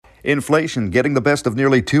Inflation getting the best of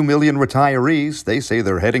nearly 2 million retirees. They say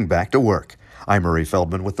they're heading back to work. I'm Murray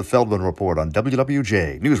Feldman with the Feldman Report on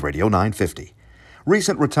WWJ News Radio 950.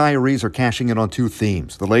 Recent retirees are cashing in on two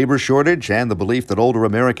themes: the labor shortage and the belief that older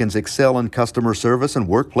Americans excel in customer service and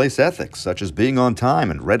workplace ethics, such as being on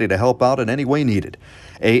time and ready to help out in any way needed.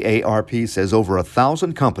 AARP says over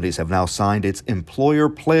 1,000 companies have now signed its Employer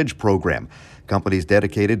Pledge program. Companies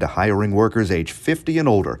dedicated to hiring workers age 50 and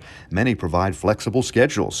older. Many provide flexible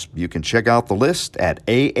schedules. You can check out the list at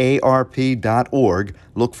aarp.org.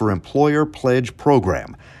 Look for Employer Pledge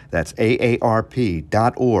Program. That's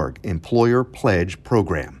aarp.org, Employer Pledge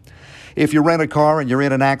Program. If you rent a car and you're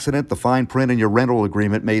in an accident, the fine print in your rental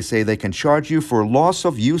agreement may say they can charge you for loss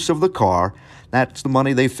of use of the car. That's the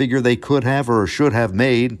money they figure they could have or should have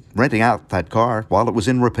made renting out that car while it was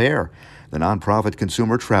in repair. The nonprofit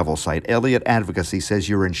consumer travel site Elliott Advocacy says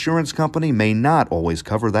your insurance company may not always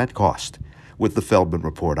cover that cost. With the Feldman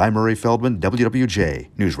Report, I'm Murray Feldman,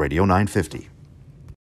 WWJ News Radio 950.